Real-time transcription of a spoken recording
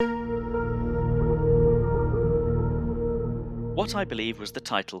What I Believe was the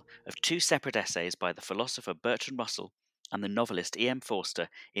title of two separate essays by the philosopher Bertrand Russell and the novelist E.M. Forster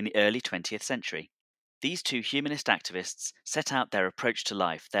in the early 20th century. These two humanist activists set out their approach to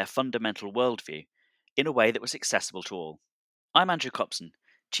life, their fundamental worldview, in a way that was accessible to all. I'm Andrew Copson,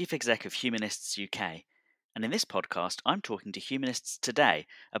 Chief Exec of Humanists UK, and in this podcast I'm talking to humanists today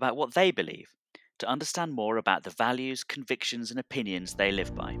about what they believe, to understand more about the values, convictions and opinions they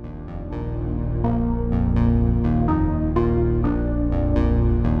live by.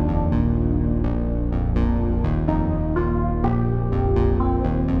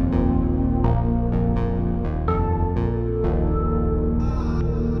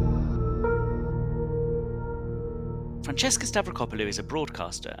 Francesca Stavrakopoulou is a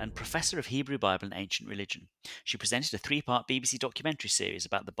broadcaster and professor of Hebrew Bible and ancient religion. She presented a three-part BBC documentary series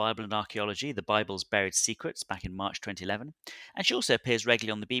about the Bible and archaeology, The Bible's Buried Secrets, back in March 2011, and she also appears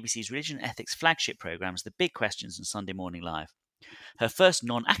regularly on the BBC's religion and ethics flagship programmes The Big Questions and Sunday Morning Live. Her first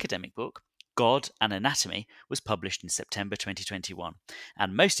non-academic book, God and Anatomy, was published in September 2021,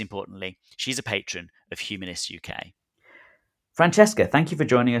 and most importantly, she's a patron of Humanists UK. Francesca, thank you for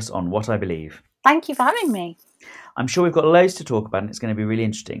joining us on What I Believe. Thank you for having me. I'm sure we've got loads to talk about and it's going to be really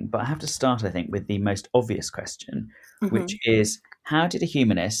interesting, but I have to start, I think, with the most obvious question, which is, how did a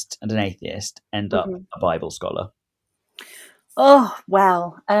humanist and an atheist end up a Bible scholar? Oh,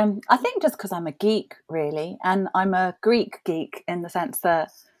 well, I think just because I'm a geek, really, and I'm a Greek geek in the sense that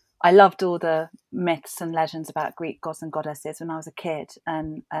I loved all the myths and legends about Greek gods and goddesses when I was a kid,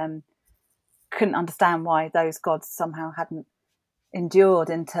 and couldn't understand why those gods somehow hadn't endured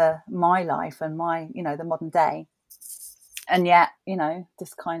into my life and my, the modern day. And yet,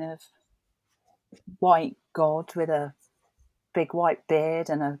 this kind of white god with a big white beard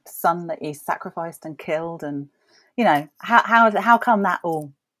and a son that he sacrificed and killed, and how come that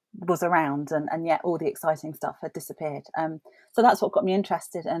all was around and yet all the exciting stuff had disappeared. So that's what got me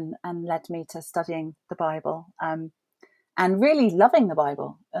interested and led me to studying the Bible, and really loving the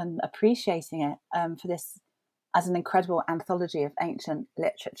Bible and appreciating it for this as an incredible anthology of ancient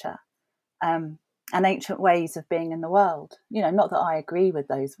literature, and ancient ways of being in the world. Not that I agree with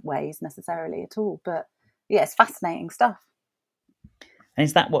those ways necessarily at all, but yeah, it's fascinating stuff. And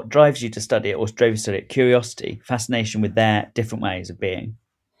is that what drives you to study it, or drove you to study it? Curiosity, fascination with their different ways of being?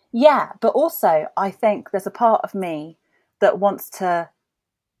 Yeah, but also I think there's a part of me that wants to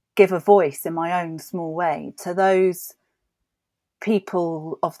give a voice in my own small way to those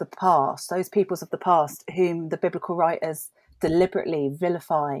people of the past, those peoples of the past whom the biblical writers deliberately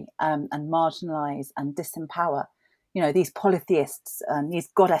vilify and marginalize and disempower. These polytheists and these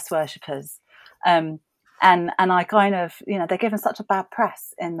goddess worshippers. And I kind of, they're given such a bad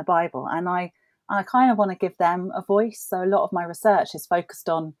press in the Bible, and I kind of want to give them a voice. So a lot of my research is focused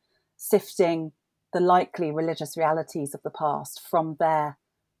on sifting the likely religious realities of the past from their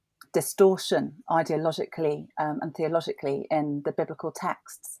distortion ideologically and theologically in the biblical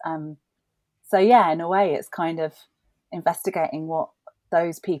texts. So yeah, in a way, it's kind of investigating what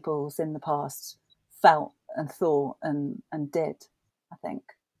those peoples in the past felt and thought and did, I think.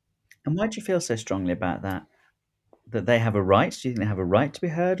 And why do you feel so strongly about that? That they have a right? Do you think they have a right to be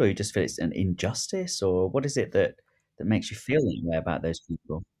heard, or you just feel it's an injustice, or what is it that makes you feel that way about those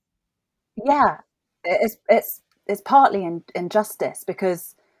people? Yeah, it's partly injustice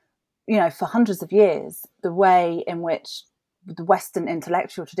because, for hundreds of years, the way in which the Western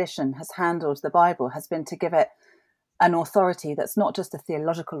intellectual tradition has handled the Bible has been to give it an authority that's not just a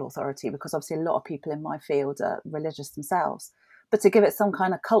theological authority, because obviously a lot of people in my field are religious themselves, but to give it some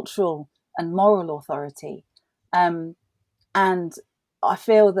kind of cultural and moral authority. And I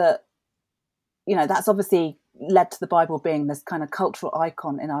feel that, that's obviously led to the Bible being this kind of cultural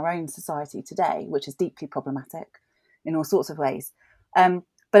icon in our own society today, which is deeply problematic in all sorts of ways.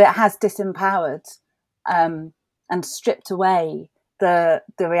 But it has disempowered and stripped away the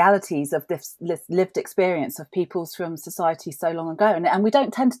realities of this lived experience of peoples from society so long ago. And we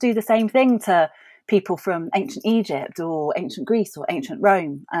don't tend to do the same thing to people from ancient Egypt or ancient Greece or ancient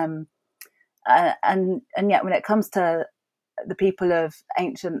Rome. And yet when it comes to the people of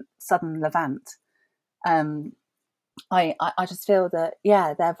ancient southern Levant, I just feel that,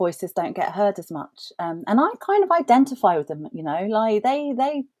 yeah, their voices don't get heard as much. And I kind of identify with them, like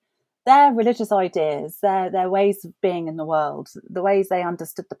their religious ideas, their ways of being in the world, the ways they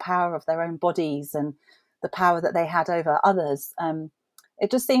understood the power of their own bodies and the power that they had over others. It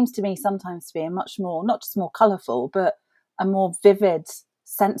just seems to me sometimes to be a much more, not just more colourful, but a more vivid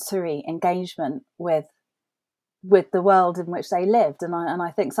sensory engagement with the world in which they lived. And I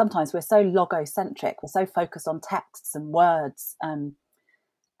think sometimes we're so logocentric, we're so focused on texts and words, and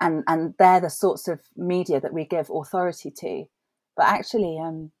they're the sorts of media that we give authority to. But actually,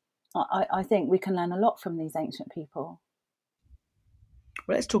 I think we can learn a lot from these ancient people.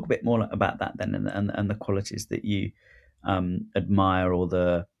 Well, let's talk a bit more about that then, and the qualities that you admire, or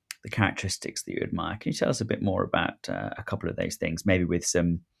the characteristics that you admire. Can you tell us a bit more about a couple of those things? Maybe with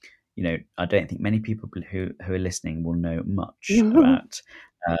some, I don't think many people who are listening will know much about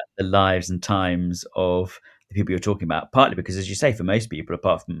the lives and times of the people you're talking about. Partly because, as you say, for most people,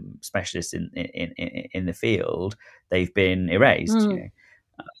 apart from specialists in the field, they've been erased. Mm.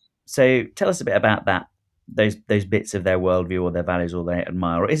 So tell us a bit about that, those bits of their worldview or their values or they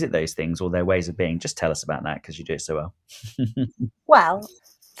admire, or is it those things or their ways of being? Just tell us about that because you do it so well. Well,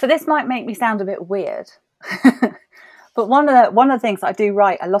 so this might make me sound a bit weird, but one of the things I do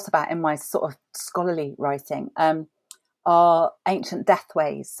write a lot about in my sort of scholarly writing are ancient death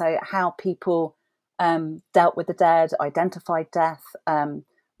ways. So how people dealt with the dead, identified death,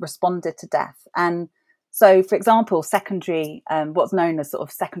 responded to death, and so, for example, secondary, what's known as sort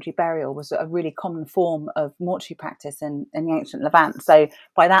of secondary burial, was a really common form of mortuary practice in the ancient Levant. So,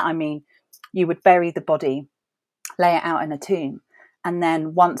 by that I mean you would bury the body, lay it out in a tomb, and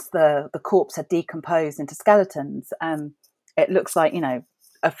then once the corpse had decomposed into skeletons, it looks like,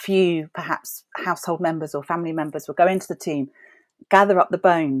 a few perhaps household members or family members would go into the tomb, gather up the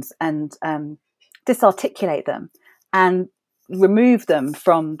bones, and disarticulate them and remove them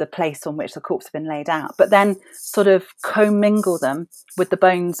from the place on which the corpse had been laid out, but then sort of commingle them with the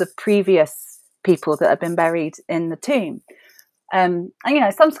bones of previous people that had been buried in the tomb. And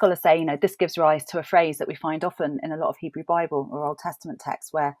some scholars say, this gives rise to a phrase that we find often in a lot of Hebrew Bible or Old Testament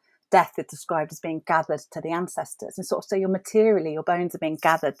texts, where death is described as being gathered to the ancestors, and sort of so your bones are being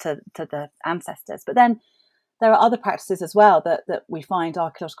gathered to the ancestors. But then there are other practices as well that we find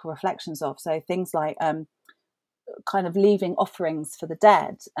archaeological reflections of. So things like kind of leaving offerings for the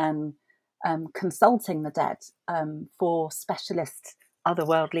dead and consulting the dead for specialist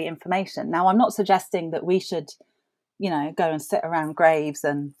otherworldly information. Now, I'm not suggesting that we should go and sit around graves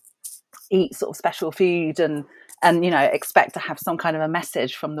and eat sort of special food and expect to have some kind of a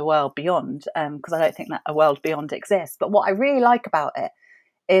message from the world beyond, because I don't think that a world beyond exists. But what I really like about it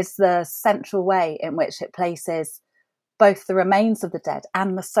is the central way in which it places both the remains of the dead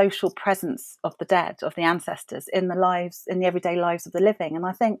and the social presence of the dead, of the ancestors, in the everyday lives of the living. And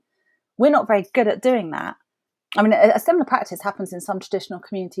I think we're not very good at doing that. I mean, a similar practice happens in some traditional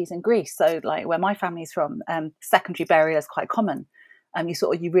communities in Greece. So, like where my family's from, secondary burial is quite common.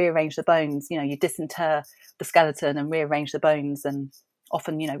 You rearrange the bones. You disinter the skeleton and rearrange the bones, and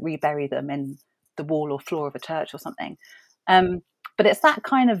often, rebury them in the wall or floor of a church or something. But it's that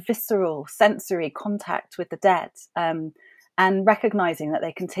kind of visceral, sensory contact with the dead, and recognizing that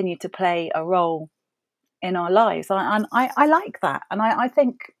they continue to play a role in our lives. I like that, and I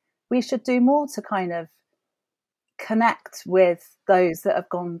think we should do more to kind of connect with those that have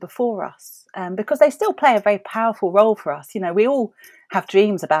gone before us, because they still play a very powerful role for us. We all have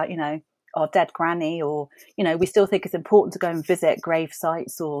dreams about, our dead granny, or, we still think it's important to go and visit grave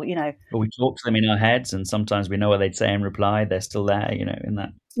sites, or, Or we talk to them in our heads, and sometimes we know what they'd say in reply. They're still there, in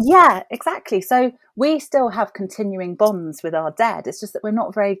that. Yeah, exactly. So we still have continuing bonds with our dead. It's just that we're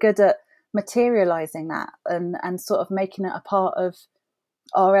not very good at materializing that and sort of making it a part of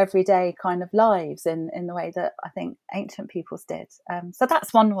our everyday kind of lives in the way that I think ancient peoples did. So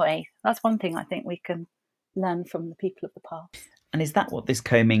that's one way. That's one thing I think we can learn from the people of the past. And is that what this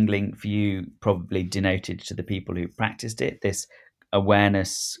commingling for you probably denoted to the people who practiced it? This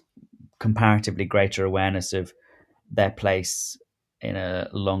awareness, comparatively greater awareness of their place in a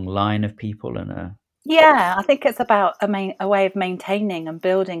long line of people, and Yeah, I think it's about a way of maintaining and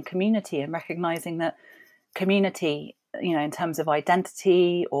building community, and recognizing that community, in terms of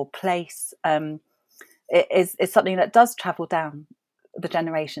identity or place, is something that does travel down the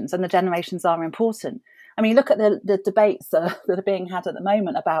generations, and the generations are important. I mean, look at the debates that are being had at the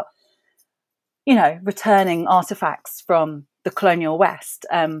moment about, returning artifacts from the colonial West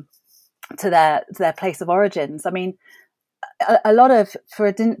to their place of origins. I mean, a lot of, for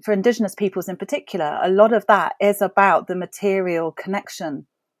Indigenous peoples in particular, a lot of that is about the material connection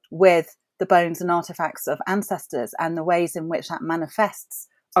with the bones and artifacts of ancestors, and the ways in which that manifests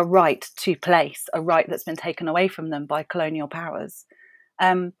a right to place, a right that's been taken away from them by colonial powers.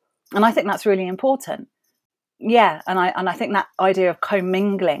 And I think that's really important. Yeah, and I think that idea of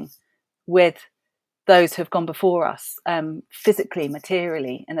commingling with those who have gone before us, physically,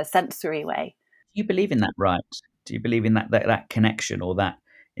 materially, in a sensory way. do you believe in that, right? Do you believe in that connection, or that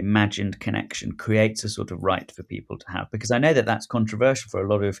imagined connection creates a sort of right for people to have? Because I know that that's controversial for a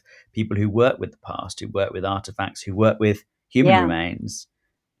lot of people who work with the past, who work with artifacts, who work with human Yeah. remains.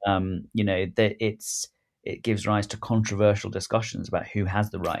 That it's it gives rise to controversial discussions about who has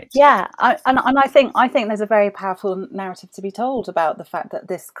the right. Yeah, I think there's a very powerful narrative to be told about the fact that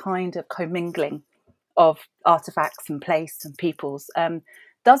this kind of commingling of artifacts and place and peoples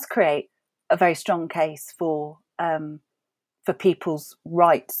does create a very strong case for people's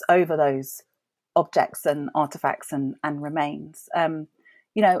rights over those objects and artifacts and remains.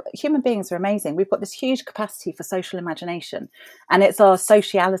 Human beings are amazing. We've got this huge capacity for social imagination, and it's our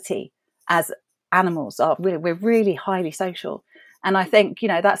sociality as animals. We're really highly social, and I think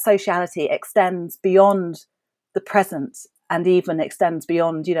that sociality extends beyond the present and even extends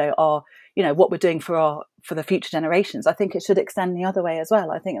beyond our what we're doing for the future generations. I think it should extend the other way as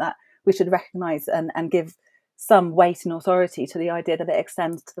well. I think that we should recognise and give some weight and authority to the idea that it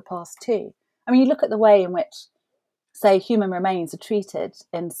extends to the past too. I mean, you look at the way in which, say, human remains are treated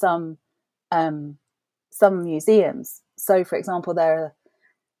in some museums. So, for example, there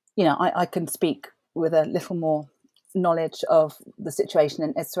are, I can speak with a little more knowledge of the situation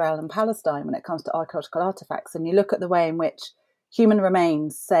in Israel and Palestine when it comes to archaeological artifacts. And you look at the way in which human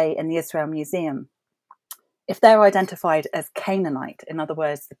remains, say, in the Israel Museum, if they're identified as Canaanite, in other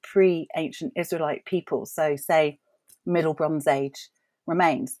words, the pre-ancient Israelite people, so say Middle Bronze Age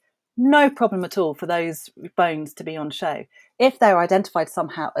remains, no problem at all for those bones to be on show. If they're identified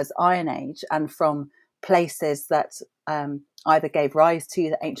somehow as Iron Age and from places that either gave rise to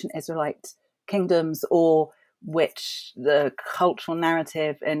the ancient Israelite kingdoms, or which the cultural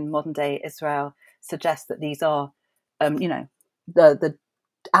narrative in modern day Israel suggests that these are, the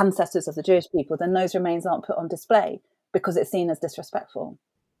ancestors of the Jewish people, then those remains aren't put on display because it's seen as disrespectful.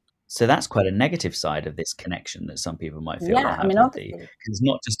 So that's quite a negative side of this connection that some people might feel they have with obviously. It's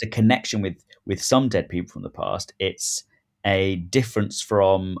not just a connection with some dead people from the past, it's a difference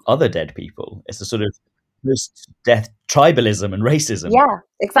from other dead people. It's a sort of post-death tribalism and racism. Yeah,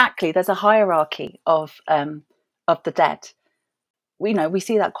 exactly. There's a hierarchy of the dead. We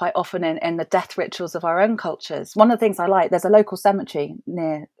see that quite often in the death rituals of our own cultures. One of the things I like, there's a local cemetery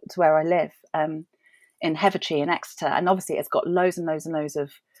near to where I live, in Hevertree in Exeter, and obviously it's got loads and loads and loads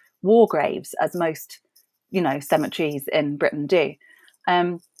of war graves, as most cemeteries in Britain do,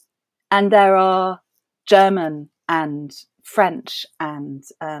 and there are German and French and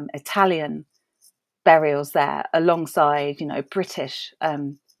Italian burials there alongside British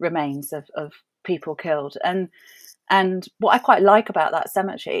remains of people killed. And what I quite like about that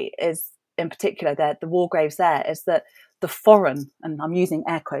cemetery is, in particular, the war graves there, is that the foreign, and I'm using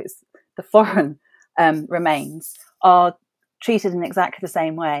air quotes, the foreign remains are treated in exactly the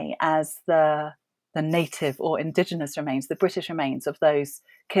same way as the native or indigenous remains, the British remains of those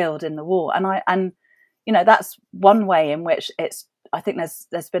killed in the war. And that's one way in which I think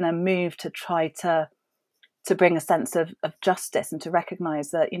there's been a move to try to bring a sense of justice and to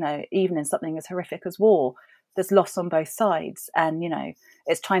recognise that even in something as horrific as war, there's loss on both sides, and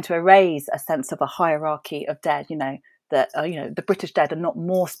it's trying to erase a sense of a hierarchy of dead. That the British dead are not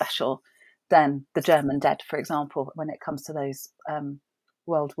more special than the German dead, for example, when it comes to those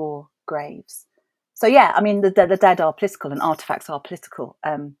World War graves. So yeah, I mean the dead are political and artifacts are political,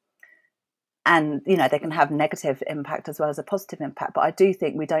 and they can have negative impact as well as a positive impact. But I do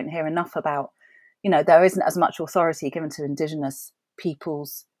think we don't hear enough about there isn't as much authority given to Indigenous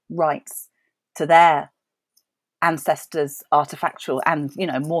people's rights to their ancestors' artifactual and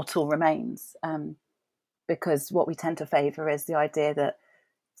mortal remains, because what we tend to favour is the idea that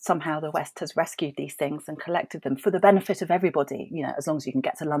somehow the West has rescued these things and collected them for the benefit of everybody, as long as you can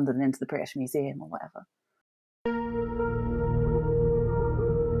get to London and into the British Museum or whatever.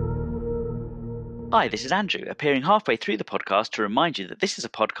 Hi, this is Andrew, appearing halfway through the podcast to remind you that this is a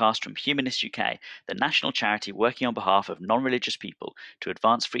podcast from Humanist UK, the national charity working on behalf of non-religious people to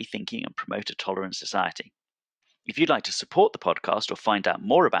advance free thinking and promote a tolerant society. If you'd like to support the podcast or find out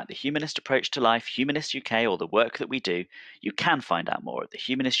more about the humanist approach to life, Humanist UK, or the work that we do, you can find out more at the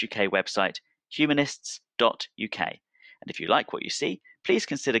Humanist UK website, humanists.uk. And if you like what you see, please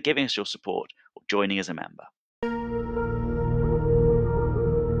consider giving us your support or joining as a member.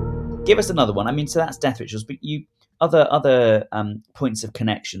 Give us another one. I mean, so that's death rituals, but other points of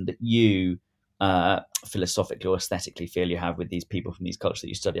connection that you philosophically or aesthetically feel you have with these people from these cultures that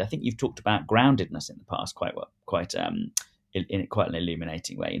you study. I think you've talked about groundedness in the past quite in quite an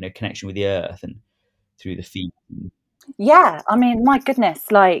illuminating way. Connection with the earth and through the feet. Yeah, I mean, my goodness,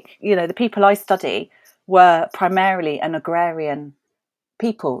 the people I study were primarily an agrarian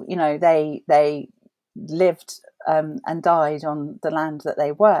people. They lived and died on the land that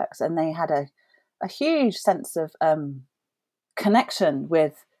they worked, and they had a huge sense of connection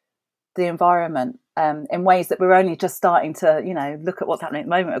with the environment in ways that we're only just starting to, look at what's happening at the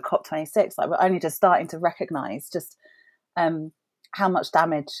moment at COP26. Like, we're only just starting to recognise just how much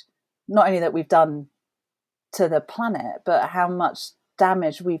damage, not only that we've done to the planet, but how much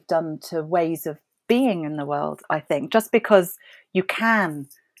damage we've done to ways of being in the world. I think just because you can,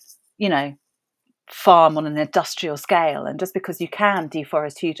 farm on an industrial scale, and just because you can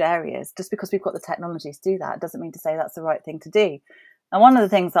deforest huge areas, just because we've got the technology to do that, doesn't mean to say that's the right thing to do. And one of the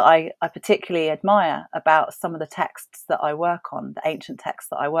things that I particularly admire about some of the texts that I work on, the ancient texts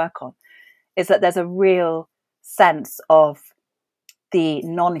that I work on, is that there's a real sense of the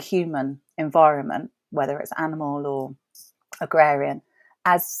non-human environment, whether it's animal or agrarian,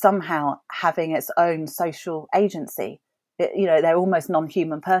 as somehow having its own social agency. They're almost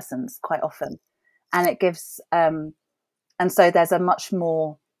non-human persons quite often. And it gives, and so there's a much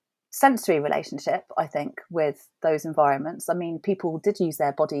more sensory relationship, I think, with those environments. I mean, people did use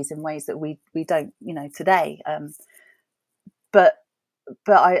their bodies in ways that we don't, today. But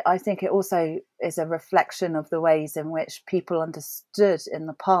I think it also is a reflection of the ways in which people understood in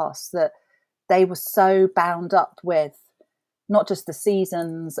the past that they were so bound up with not just the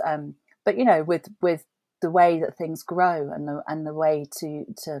seasons, but with the way that things grow and the way to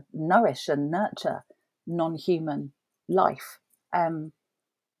nourish and nurture non-human life,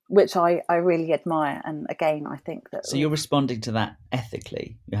 which I really admire. And again, I think that. So you're responding to that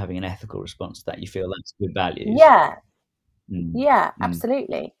ethically. You're having an ethical response to that. You feel that's good values. Yeah,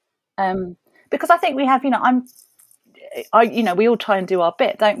 absolutely. Because I think we have, we all try and do our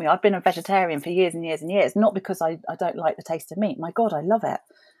bit, don't we? I've been a vegetarian for years and years and years, not because I don't like the taste of meat. My God, I love it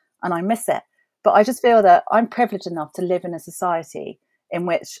and I miss it. But I just feel that I'm privileged enough to live in a society in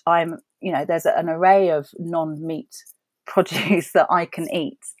which there's an array of non-meat produce that I can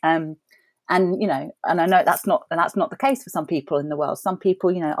eat. And I know that's not the case for some people in the world. Some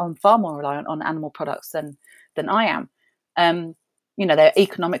people, are far more reliant on animal products than I am. They're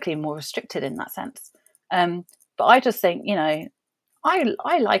economically more restricted in that sense. But I just think, I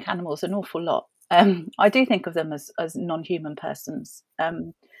like animals an awful lot. I do think of them as non-human persons.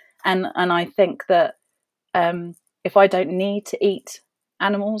 And I think that if I don't need to eat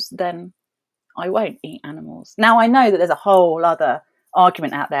animals, then I won't eat animals. Now, I know that there's a whole other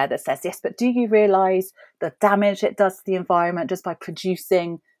argument out there that says, yes, but do you realise the damage it does to the environment just by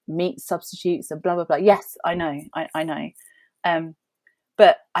producing meat substitutes and blah, blah, blah? Yes, I know. I know.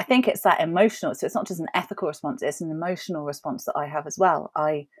 But I think it's that emotional. So it's not just an ethical response, it's an emotional response that I have as well.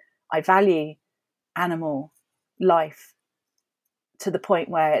 I value animal life to the point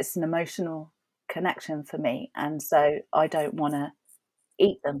where it's an emotional connection for me. And so I don't want to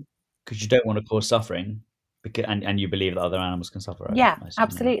eat them. Because you don't want to cause suffering, and you believe that other animals can suffer. Yeah,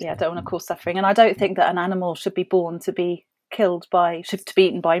 absolutely. I don't want to cause suffering. And I don't think that an animal should be born to be to be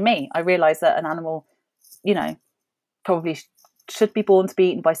eaten by me. I realise that an animal, probably should be born to be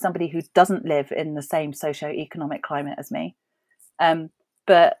eaten by somebody who doesn't live in the same socio-economic climate as me.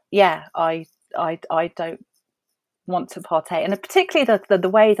 But yeah, I don't want to partake, and particularly the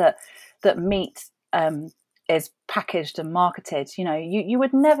way that meat is packaged and marketed. You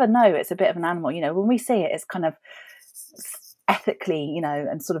would never know it's a bit of an animal. When we see it, it's kind of ethically,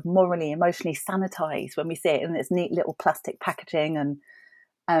 and sort of morally, emotionally sanitized when we see it in its neat little plastic packaging,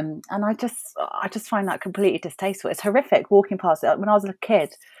 and I just find that completely distasteful. It's horrific walking past it. When I was a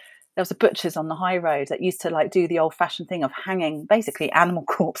kid, there was a butcher's on the high road that used to do the old-fashioned thing of hanging basically animal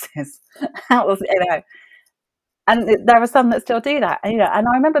corpses out of, and there are some that still do that. And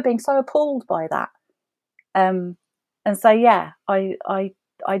I remember being so appalled by that. And so yeah, I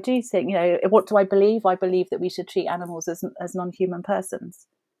do think, what do I believe? I believe that we should treat animals as non-human persons.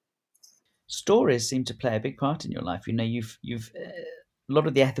 Stories seem to play a big part in your life. You've a lot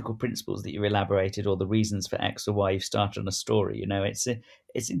of the ethical principles that you elaborated, or the reasons for X or Y, you've started on a story.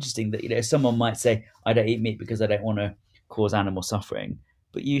 It's interesting that someone might say, I don't eat meat because I don't want to cause animal suffering,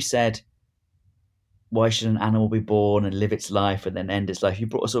 but you said, why should an animal be born and live its life and then end its life? You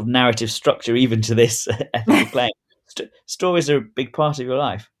brought a sort of narrative structure even to this ethical claim. Stories are a big part of your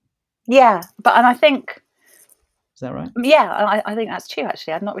life. Yeah, and I think, is that right? Yeah, I think that's true.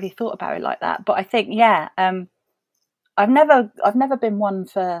 Actually, I'd not really thought about it like that, but I think, yeah, I've never been one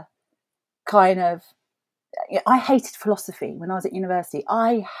for kind of. I hated philosophy when I was at university.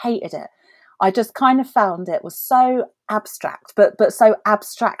 I hated it. I just kind of found it was so abstract, but so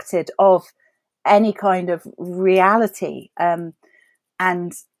abstracted of any kind of reality, and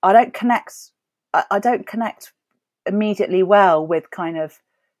I don't connect immediately well with kind of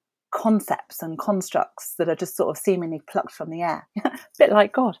concepts and constructs that are just sort of seemingly plucked from the air, a bit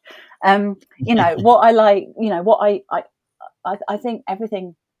like God. What I like, what I think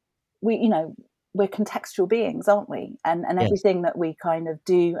everything we we're contextual beings, aren't we? And Yes. everything that we kind of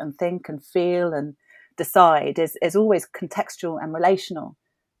do and think and feel and decide is always contextual and relational.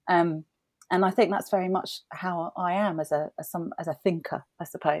 And I think that's very much how I am as a thinker, I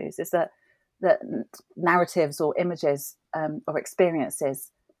suppose, is that narratives or images or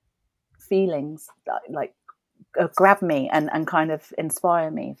experiences, feelings like grab me and kind of inspire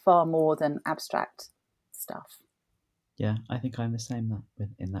me far more than abstract stuff. Yeah, I think I'm the same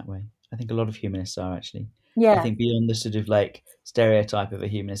in that way. I think a lot of humanists are actually. Yeah. I think beyond the sort of like stereotype of a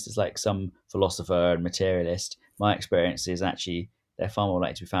humanist as like some philosopher and materialist, my experience is actually they're far more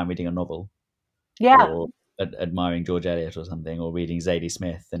likely to be found reading a novel, or admiring George Eliot or something, or reading Zadie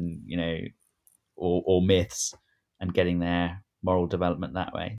Smith, and or myths, and getting their moral development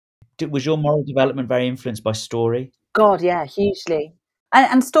that way. Was your moral development very influenced by story? God, yeah, hugely.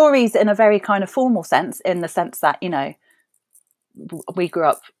 And stories in a very kind of formal sense, in the sense that, we grew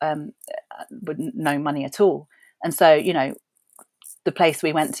up with no money at all. And so, the place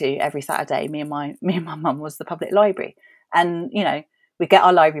we went to every Saturday, me and my mum, was the public library. And, we'd get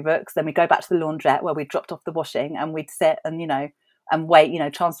our library books, then we'd go back to the laundrette where we dropped off the washing, and we'd sit and, and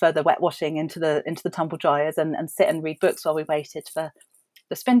wait, transfer the wet washing into the tumble dryers and sit and read books while we waited for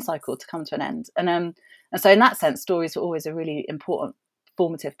the spin cycle to come to an end. And so in that sense, stories were always a really important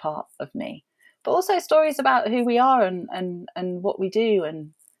formative part of me, but also stories about who we are and what we do,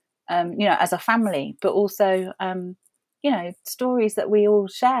 and as a family, but also stories that we all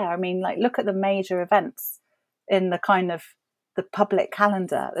share. I mean, like, look at the major events in the kind of the public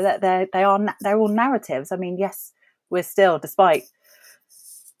calendar. They're all narratives. I mean, yes, we're still, despite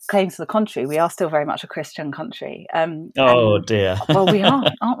claims to the contrary, we are still very much a Christian country. Dear. Well, we are,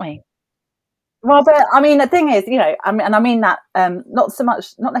 aren't we? Well, but I mean, the thing is, I mean that not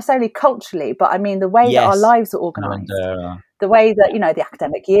necessarily culturally, but I mean the way that our lives are organised, the way that the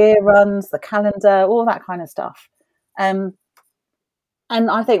academic year runs, the calendar, all that kind of stuff. And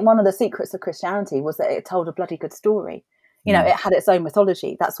I think one of the secrets of Christianity was that it told a bloody good story. It had its own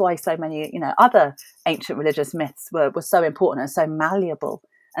mythology. That's why so many other ancient religious myths were so important and so malleable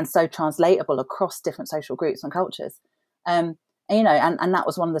and so translatable across different social groups and cultures. And that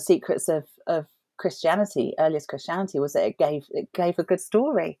was one of the secrets of Christianity, earliest Christianity, was that it gave a good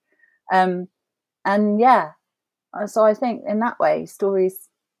story. So I think in that way, stories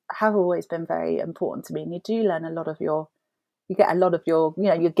have always been very important to me. And you do learn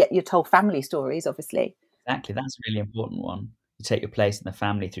you get your told family stories, obviously. Exactly, that's a really important one. You take your place in the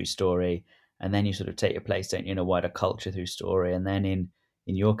family through story, and then you sort of take your place, don't you, in a wider culture through story. And then in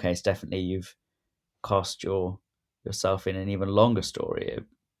your case, definitely you've cast yourself in an even longer story of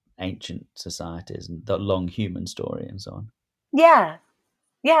ancient societies and the long human story and so on. Yeah,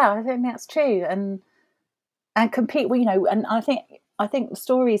 I think that's true. And compete, and I think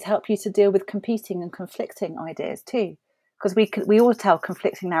stories help you to deal with competing and conflicting ideas too, because we all tell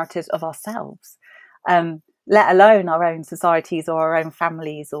conflicting narratives of ourselves, let alone our own societies or our own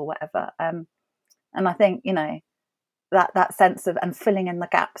families or whatever. And I think that sense of, and filling in the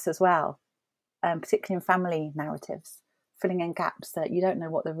gaps as well, particularly in family narratives, filling in gaps that you don't know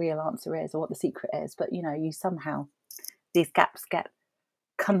what the real answer is or what the secret is, but you somehow, these gaps get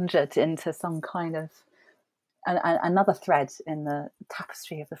conjured into some kind of another thread in the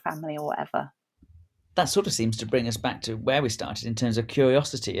tapestry of the family or whatever. That sort of seems to bring us back to where we started in terms of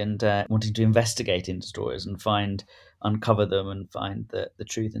curiosity and wanting to investigate into stories and uncover them and find the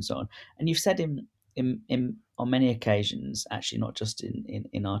truth and so on. And you've said on many occasions, actually not just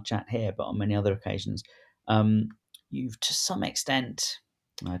in our chat here, but on many other occasions, you've to some extent,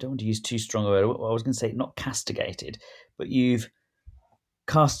 I don't want to use too strong a word, I was going to say not castigated, but you've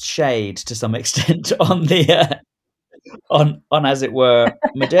cast shade to some extent on the on as it were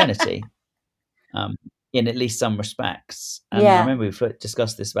modernity. In at least some respects. And I remember we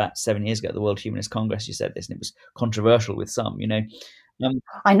discussed this about 7 years ago at the World Humanist Congress. You said this, and it was controversial with some.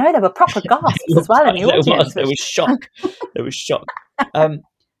 I know there were proper gasps as well in the audience. There was shock. There was shock.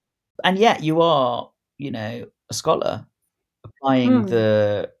 And yet you are, a scholar applying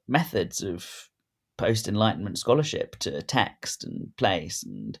the methods of post-Enlightenment scholarship to text and place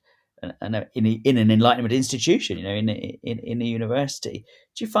and in an Enlightenment institution, in a university.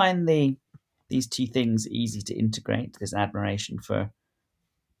 Do you find these two things easy to integrate, this admiration for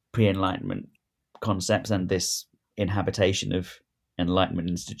pre-Enlightenment concepts and this inhabitation of Enlightenment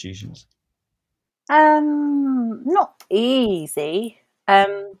institutions? Not easy.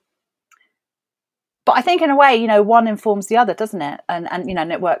 But I think in a way, one informs the other, doesn't it? And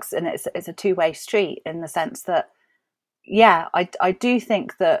and it works, and it's a two-way street in the sense that, I do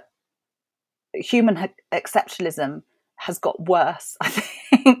think that human exceptionalism has got worse, I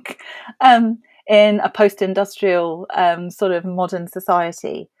think, in a post-industrial sort of modern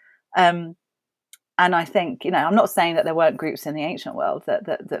society. And I think, I'm not saying that there weren't groups in the ancient world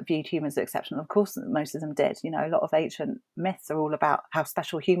that viewed humans as exceptional. Of course, most of them did. A lot of ancient myths are all about how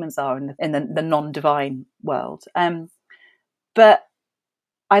special humans are in the non-divine world. But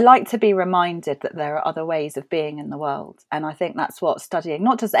I like to be reminded that there are other ways of being in the world. And I think that's what studying,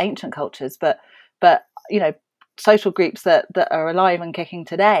 not just ancient cultures, but social groups that are alive and kicking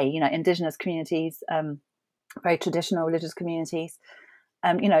today, indigenous communities, very traditional religious communities.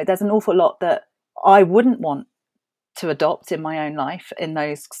 There's an awful lot that I wouldn't want to adopt in my own life from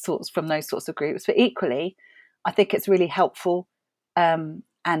those sorts of groups. But equally, I think it's really helpful and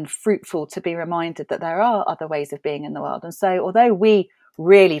fruitful to be reminded that there are other ways of being in the world. And so although we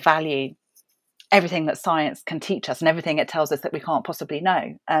really value everything that science can teach us and everything it tells us that we can't possibly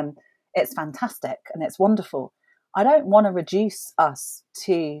know, it's fantastic and it's wonderful. I don't want to reduce us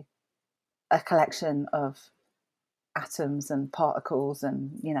to a collection of atoms and particles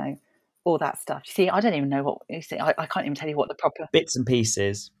and all that stuff. You see, I don't even know what you see. I can't even tell you what the proper bits and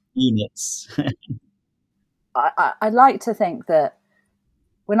pieces, units. I like to think that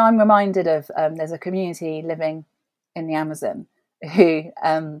when I'm reminded of there's a community living in the Amazon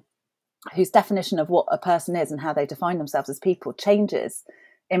whose definition of what a person is and how they define themselves as people changes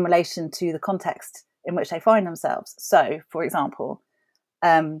in relation to the context in which they find themselves. So, for example,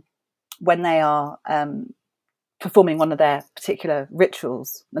 when they are performing one of their particular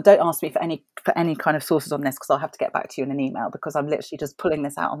rituals, and don't ask me for any kind of sources on this because I'll have to get back to you in an email because I'm literally just pulling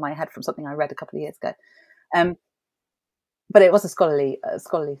this out of my head from something I read a couple of years ago. But it was a scholarly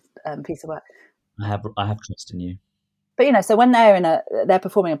piece of work. I have trust in you. But so when they're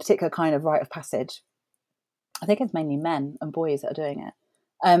performing a particular kind of rite of passage, I think it's mainly men and boys that are doing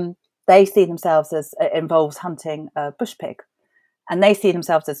it. They see themselves as it involves hunting a bush pig, and they see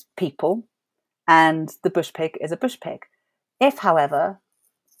themselves as people, and the bush pig is a bush pig. If, however,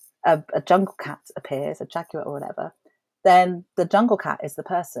 a jungle cat appears, a jaguar or whatever, then the jungle cat is the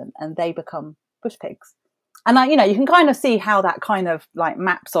person, and they become bush pigs. And you can kind of see how that kind of like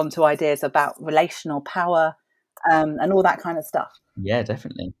maps onto ideas about relational power and all that kind of stuff. Yeah,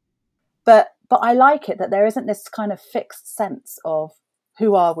 definitely. But I like it that there isn't this kind of fixed sense of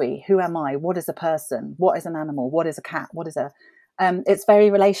who are we, who am I, what is a person, what is an animal, what is a cat, what is a. It's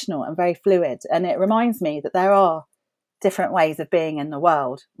very relational and very fluid, and it reminds me that there are different ways of being in the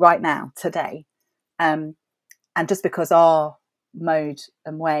world right now, today, and just because our mode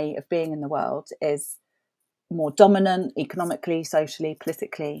and way of being in the world is more dominant economically, socially,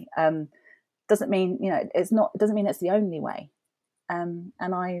 politically, doesn't mean it's not. It doesn't mean it's the only way. And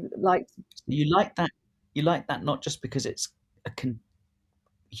I like you like that not just because it's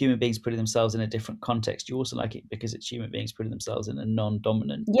human beings putting themselves in a different context. You also like it because it's human beings putting themselves in a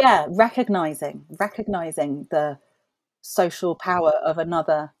non-dominant. Yeah, recognizing the social power of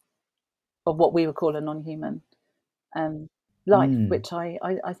another, of what we would call a non-human life, which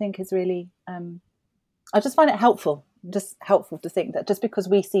I think is really. I just find it helpful to think that just because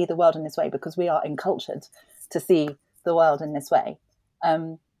we see the world in this way, because we are encultured to see the world in this way,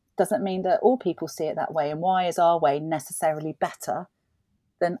 doesn't mean that all people see it that way. And why is our way necessarily better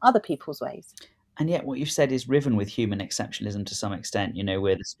than other people's ways? And yet what you've said is riven with human exceptionalism to some extent.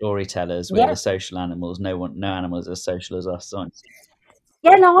 We're the storytellers, we're the social animals. No animals are as social as us, aren't you?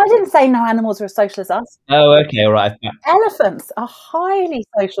 Yeah, no, I didn't say no animals are as social as us. Oh, okay, all right. Elephants are highly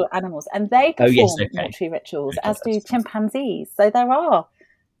social animals, and they perform mortuary rituals, as do chimpanzees. So there are,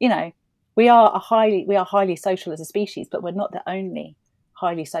 we are highly social as a species, but we're not the only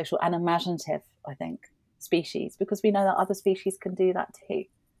highly social and imaginative, I think, species, because we know that other species can do that too.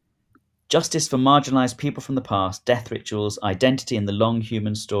 Justice for marginalised people from the past, death rituals, identity in the long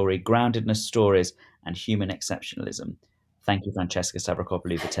human story, groundedness stories, and human exceptionalism. Thank you, Francesca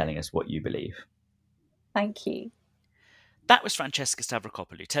Stavrakopoulou, for telling us what you believe. Thank you. That was Francesca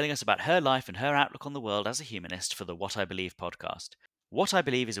Stavrakopoulou telling us about her life and her outlook on the world as a humanist for the What I Believe podcast. What I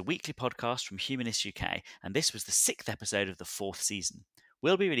Believe is a weekly podcast from Humanist UK, and this was the 6th episode of the 4th season.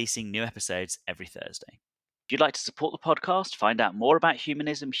 We'll be releasing new episodes every Thursday. If you'd like to support the podcast, find out more about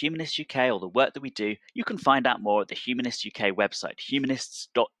humanism, Humanist UK, or the work that we do, you can find out more at the Humanist UK website,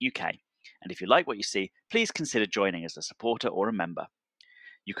 humanists.uk. And if you like what you see, please consider joining as a supporter or a member.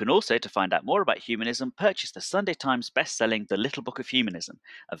 You can also, to find out more about humanism, purchase the Sunday Times best-selling The Little Book of Humanism,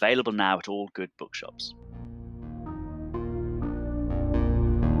 available now at all good bookshops.